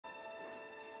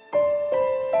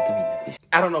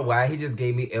I don't know why he just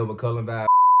gave me Elba Cullen vibe.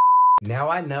 Now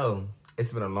I know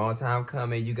it's been a long time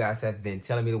coming. You guys have been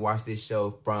telling me to watch this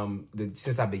show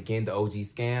since I began the OG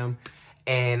Skam.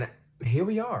 And here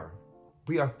we are.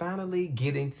 We are finally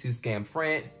getting to Skam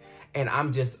France. And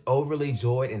I'm just overly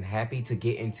joyed and happy to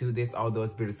get into this. Although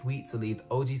it's bittersweet to leave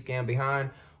OG Skam behind,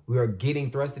 we are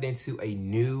getting thrusted into a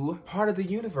new part of the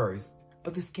universe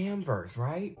of the Skamverse,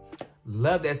 right?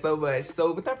 Love that so much.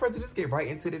 So without further ado, let's get right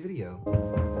into the video.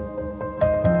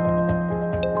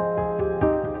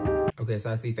 Okay,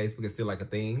 so I see Facebook is still like a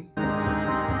thing.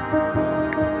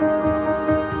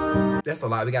 That's a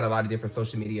lot. We got a lot of different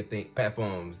social media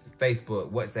platforms.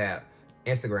 Facebook, WhatsApp,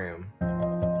 Instagram.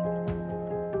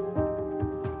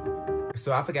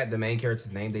 So I forgot the main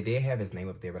character's name. They did have his name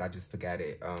up there, but I just forgot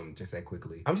it just that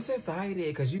quickly. I'm just excited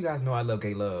because you guys know I love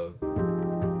gay love.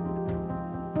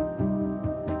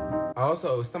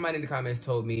 Also, somebody in the comments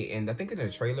told me, and I think in the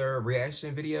trailer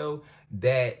reaction video,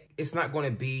 that it's not going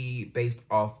to be based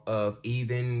off of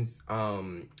Evan's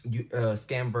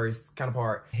Skamverse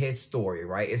counterpart, his story,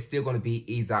 right? It's still going to be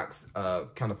Izak's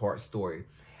counterpart story.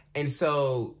 And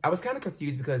so I was kind of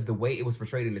confused because the way it was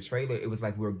portrayed in the trailer, it was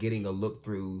like we were getting a look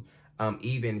through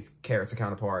Evan's character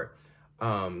counterpart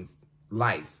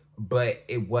life, but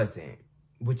it wasn't,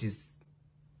 which is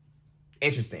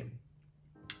interesting.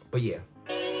 But yeah.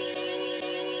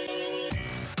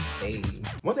 Hey.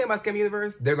 One thing about Skam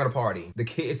Universe, they're gonna party. The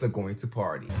kids are going to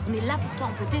party. On est là pour toi,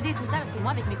 on peut t'aider tout ça parce que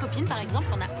moi avec mes copines par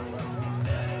exemple, on a.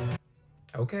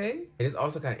 Okay. It is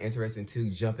also kind of interesting too,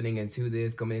 jumping into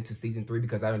this, coming into season 3,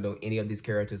 because I don't know any of these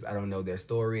characters. I don't know their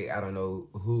story. I don't know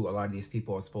who a lot of these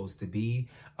people are supposed to be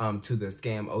to the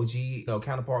Skam OG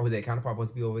counterpart, who their counterpart was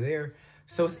supposed to be over there.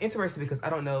 So it's interesting because I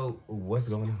don't know what's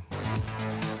going on.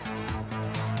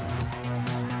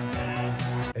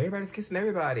 Everybody's kissing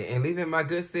everybody and leaving my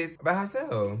good sis by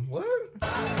herself. What?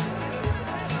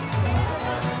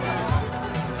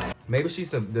 Maybe she's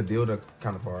the builder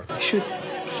counterpart. Shoot.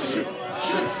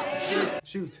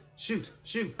 Shoot. Shoot.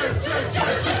 Shoot.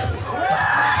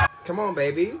 Come on,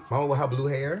 baby. Mama with her blue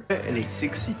hair. Elle est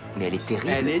sexy, mais elle est terrible.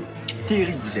 Elle est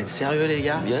terrible. Vous êtes sérieux, les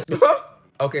gars? Bien.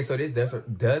 Okay, so this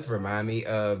does remind me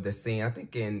of the scene, I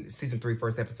think in season 3,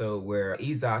 first episode, where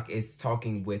Izak is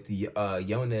talking with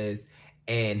Jonas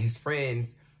and his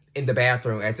friends in the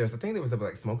bathroom after, I think they was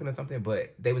like smoking or something,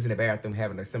 but they was in the bathroom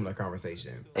having a similar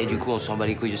conversation. Et du coup, on s'en bat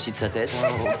les couilles aussi de sa tête.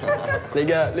 Les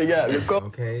gars, le corps.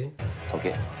 Okay.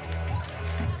 Ok.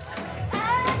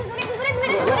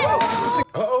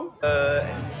 Uh oh.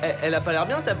 Elle a pas l'air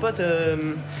bien, ta pote.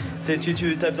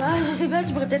 Tu t'as besoin. Ah, je sais pas,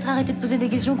 tu pourrais peut-être arrêter de poser des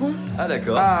questions cons. Ah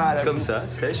d'accord. Ah, comme ça,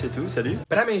 sèche et tout, salut.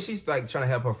 But I mean, she's like trying to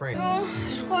help her friend. Non,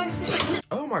 je crois que c'est.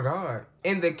 Oh my God.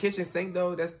 In the kitchen sink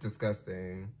though, that's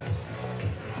disgusting.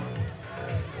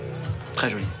 Très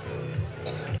joli.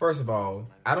 First of all,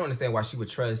 I don't understand why she would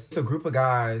trust. It's a group of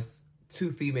guys,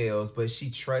 2 females, but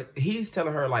he's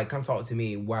telling her like, come talk to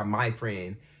me while my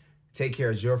friend take care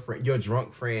of your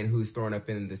drunk friend who's thrown up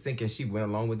in the sink, and she went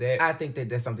along with that. I think that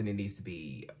that's something that needs to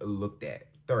be looked at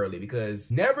thoroughly, because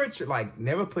never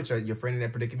put your friend in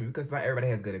that predicament, because not everybody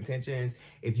has good intentions.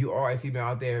 If you are a female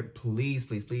out there, please,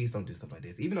 please, please don't do stuff like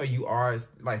this. Even though you are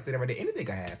like standing right there, anything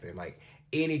could happen. Like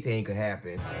anything could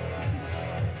happen.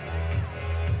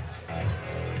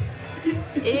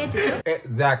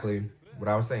 Exactly what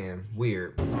I was saying.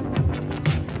 Weird.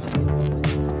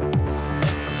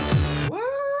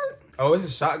 Oh, it's a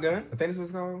shotgun? I think that's what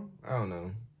it's called? I don't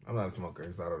know. I'm not a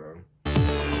smoker, so I don't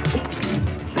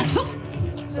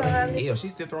know. Ew,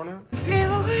 she's still throwing up?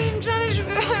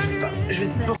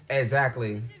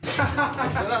 Exactly.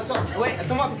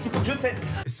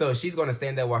 So she's gonna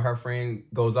stand there while her friend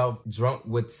goes off drunk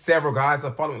with several guys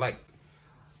that follow, like,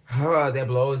 that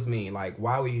blows me. Like,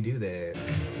 why would you do that?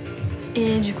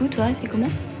 Et du coup, toi, c'est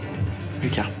comment?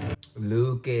 Lucas.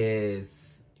 Lucas.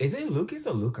 Is it Lucas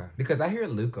or Luca? Because I hear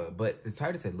Luca, but the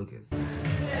title said Lucas.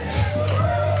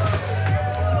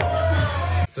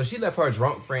 So she left her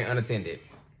drunk friend unattended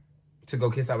to go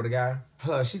kiss out with a guy.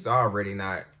 She's already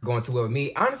not going too well with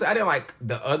me. Honestly, I didn't like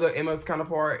the other Emma's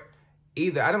counterpart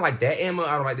either. I didn't like that Emma.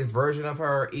 I don't like this version of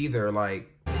her either.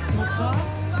 Like. Bonsoir.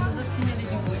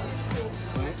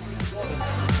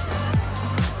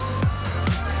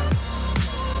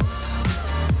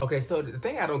 Okay, so the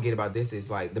thing I don't get about this is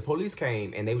like the police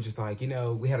came and they were just like, you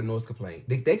know, we had a noise complaint.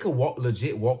 They could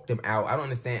legit walk them out. I don't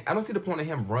understand. I don't see the point of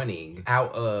him running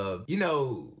out of, you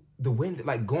know, the window,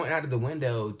 like going out of the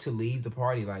window to leave the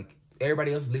party. Like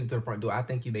everybody else leave to the front door. I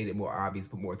think you made it more obvious,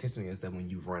 put more attention to yourself when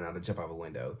you run out and jump out a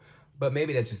window. But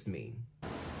maybe that's just me.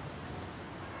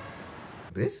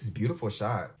 This is a beautiful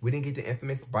shot. We didn't get the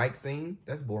infamous bike scene.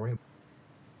 That's boring.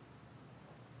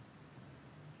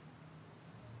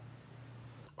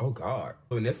 Oh God.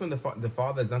 So in this one, the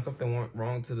father done something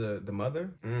wrong to the mother?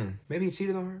 Maybe he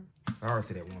cheated on her? Sorry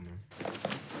to that woman.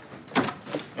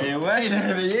 Et ouais, il est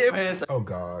réveillé. Ouais, ça... Oh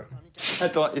God.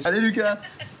 Attends, allez Lucas,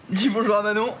 dis bonjour à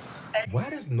Manon. Why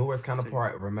does Nora's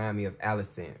counterpart remind me of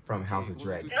Allison from House of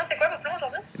Dragon? Sinon, c'est quoi vos plans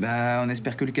aujourd'hui? Bah, on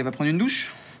espère que Lucas va prendre une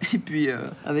douche. Et puis,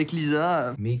 avec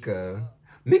Lisa... Mika.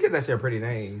 Mika's actually a pretty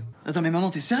name. Attends, mais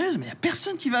Manon, t'es sérieuse? Mais y a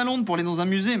personne qui va à Londres pour aller dans un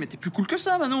musée. Mais t'es plus cool que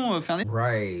ça, Manon. Fais un...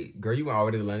 Right. Girl, you went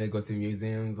already to London to go to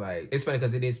museums. Like, it's funny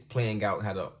because it is playing out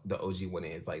how the OG one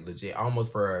is. Like, legit,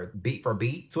 almost for beat.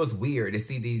 So it's weird to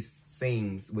see these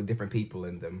scenes with different people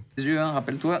in them. Les yeux, hein,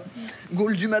 rappelle-toi.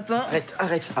 Goal du matin.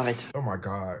 Arrête. Oh my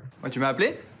God. Ouais, tu m'as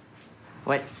appelé?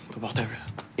 Ouais, ton portable.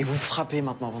 Et vous frappez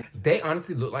maintenant. They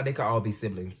honestly look like they could all be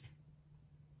siblings.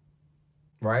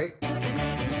 Right?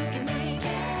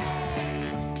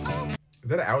 Is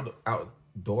that an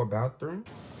outdoor bathroom?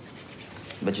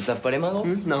 Bah tu te laves pas les mains, non?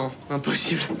 Non,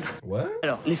 impossible. What?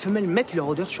 Alors, les femelles mettent leur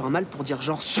odeur sur un mâle pour dire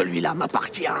genre celui-là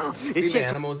m'appartient. Et si Female elles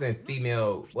sont... animals and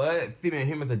female, what? Female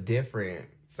humans are different,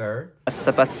 sir.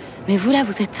 ça passe. Mais vous là,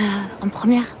 vous êtes en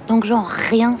première, donc genre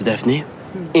rien. Daphné,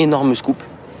 énorme scoop.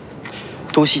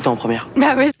 Toi aussi t'es en première.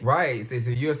 Bah ouais. Right, so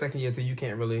you're a second year, so you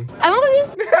can't really. Ah mon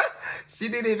dieu. She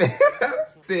didn't even.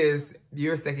 Sis,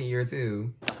 you're a second year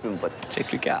too. Mon pote,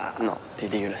 check Lucas. Non, t'es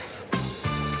dégueulasse.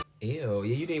 Ew,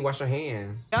 yeah, you didn't wash your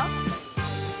hand.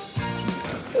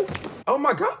 Oh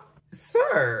my God,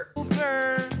 sir.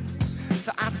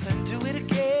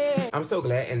 I'm so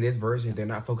glad in this version they're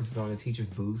not focusing on the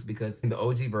teacher's boobs, because in the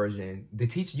OG version, the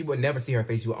teacher, you would never see her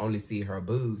face, you would only see her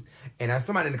boobs. And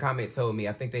somebody in the comment told me,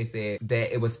 I think they said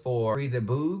that it was for free the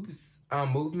boobs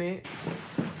movement.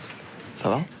 Ça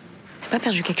va? T'as pas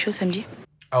perdu quelque chose samedi?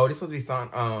 Oh, this supposed to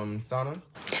be Sana?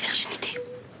 La virginité.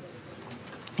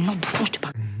 Mais non, bouffon, je te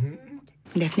parle.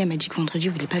 Daphné m'a dit que vendredi,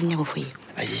 vous voulez pas venir au foyer.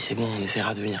 Vas-y, c'est bon, on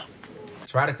essaiera de venir.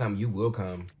 Try to come, you will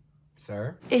come,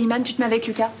 sir. Et Iman, tu te mets avec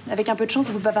Lucas. Avec un peu de chance,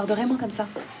 vous bavarderez moins comme ça.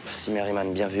 Merci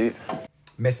Merriman, bien vu.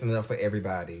 Messing it up for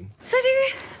everybody.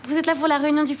 Salut. Vous êtes là pour la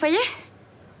réunion du foyer?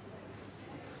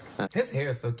 His hair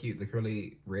is so cute, the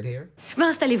curly red hair. Ben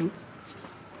installez-vous.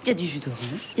 Il y a du jus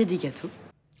d'orange, il y a des gâteaux.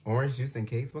 Orange juice and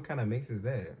cakes, what kind of mix is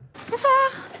that? Bonsoir.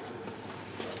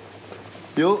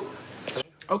 Yo.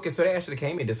 Okay, so they actually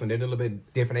came in this one. They're a little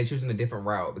bit different. They're choosing a different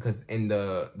route because in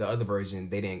the other version,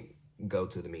 they didn't go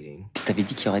to the meeting. Je t'avais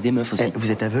dit qu'il y aurait des meufs aussi. Eh, vous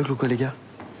êtes aveugle ou quoi, les gars?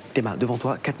 Théma, devant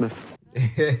toi, 4 meufs.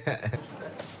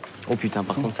 Oh putain,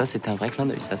 par contre, ça, c'était un vrai clin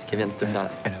d'œil, ça, ce qu'elle vient de te faire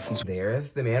là. Elle a foncé.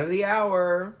 There's the man of the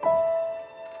hour.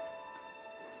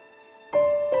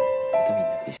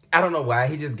 I don't know why,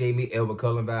 he just gave me Edward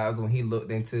Cullen vibes when he looked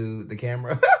into the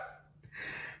camera.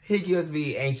 He gives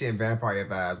me ancient vampire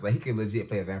vibes. Like, he could legit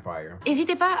play a vampire.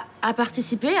 N'hésitez pas à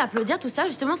participer, à applaudir, tout ça.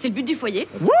 Justement, c'est le but du foyer.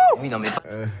 Oui, non mais...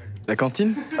 La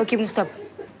cantine? Ok, bon, stop.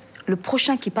 Le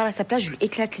prochain qui parle à sa place, je lui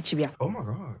éclate les tibias. Oh my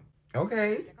God.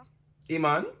 Okay.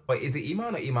 Iman? Wait, is it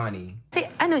Iman or Imani? C'est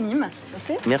anonyme.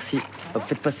 Merci. Hop,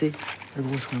 faites passer.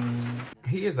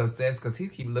 He is obsessed because he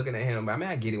keep looking at him. I mean,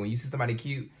 I get it. When you see somebody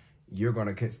cute, you're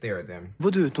gonna stare at them.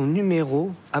 Beau de ton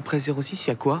numéro, après 06, il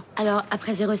y a quoi? Alors,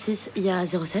 après 06, il y a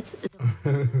 07.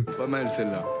 Pas mal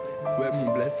celle-là. Ouais,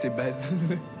 mon blast, c'est base.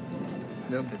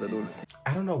 Merde, c'est pas drôle.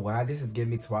 I don't know why this is giving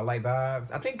me Twilight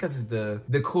vibes. I think because it's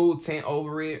the cool tint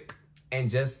over it and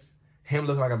just him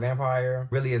looking like a vampire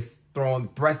really is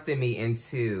thrusting me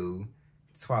into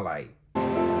Twilight.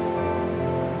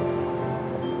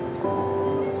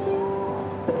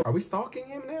 Are we stalking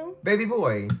him now? Baby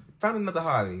boy, find another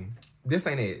hobby. This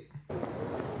ain't it.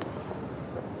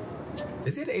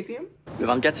 Is he at the ATM? Le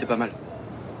 24, c'est pas mal.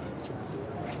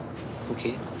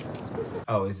 Ok.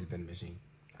 Oh, it's just been a machine.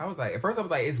 I was like, at first I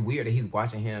was like, it's weird that he's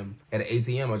watching him at an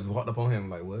ATM. I just walked up on him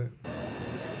like, what?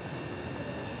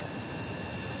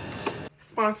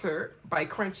 Sponsored by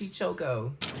Crunchy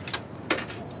Choco.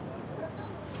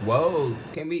 Whoa,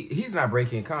 he's not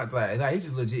breaking contact. Like, he's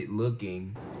just legit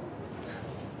looking.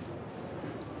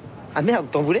 Ah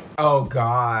merde, t'en voulais? Oh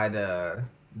God,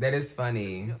 that is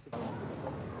funny.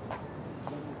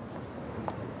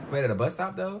 Wait, at a bus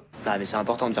stop though? Ah mais c'est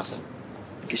important de faire ça.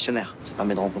 Le questionnaire, ça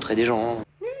permet de rencontrer des gens.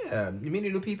 Yeah, you meet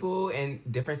new people in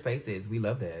different spaces. We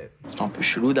love that. C'est pas un peu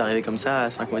chelou d'arriver comme ça à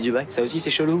 5 mois du bac? Ça aussi c'est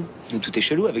chelou. Tout est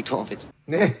chelou avec toi en fait.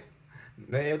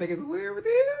 Everything is weird with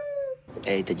you.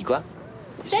 Eh, t'as dit quoi?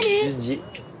 Salut! J'ai juste dit...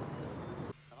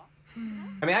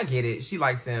 I mean, I get it. She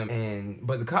likes him,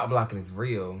 but the cop blocking is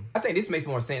real. I think this makes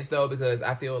more sense though, because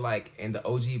I feel like in the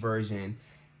OG version,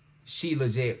 she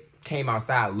legit came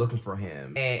outside looking for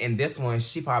him. And in this one,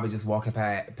 she probably just walking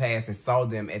past and saw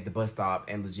them at the bus stop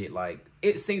and legit like,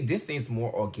 this seems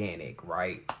more organic,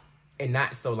 right? And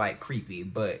not so like creepy,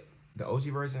 but the OG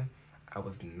version, I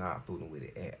was not fooling with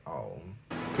it at all.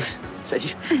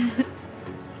 Salut.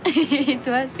 Et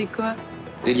toi, c'est quoi?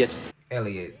 Elliot.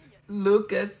 Elliot.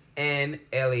 Lucas and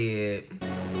Elliot.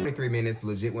 23 minutes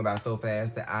legit went by so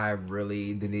fast that I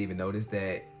really didn't even notice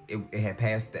that it had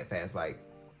passed that fast. Like,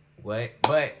 what?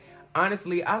 But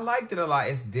honestly, I liked it a lot.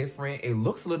 It's different. It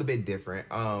looks a little bit different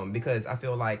because I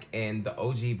feel like in the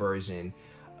OG version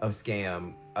of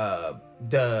Skam,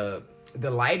 the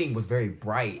lighting was very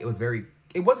bright.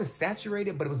 It wasn't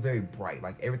saturated, but it was very bright.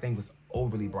 Like, everything was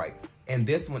overly bright. And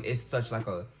this one is such like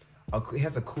it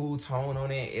has a cool tone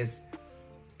on it.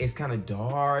 It's kind of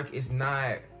dark. It's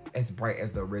not as bright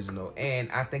as the original.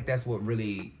 And I think that's what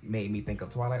really made me think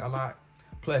of Twilight a lot.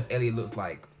 Plus, Elliot looks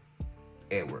like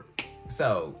Edward.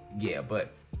 So, yeah,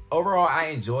 but overall, I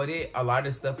enjoyed it. A lot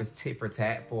of the stuff is tit for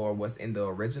tat for what's in the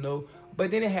original.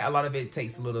 But then a lot of it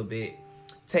takes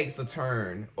a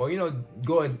turn or, you know,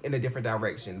 going in a different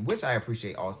direction, which I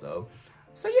appreciate also.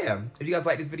 So, yeah, if you guys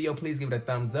like this video, please give it a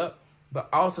thumbs up. But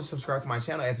also subscribe to my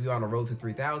channel as we're on the road to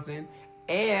 3,000.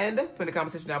 And put in the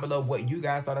comment section down below what you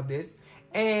guys thought of this.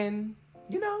 And,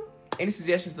 you know, any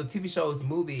suggestions of TV shows,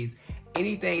 movies,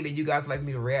 anything that you guys like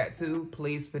me to react to,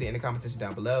 please put it in the comment section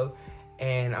down below.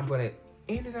 And I'm going to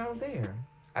end it out there.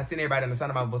 I send everybody on the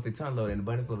sound of my voice a ton load and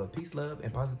abundance, load of peace, love,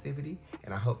 and positivity.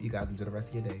 And I hope you guys enjoy the rest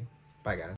of your day. Bye, guys.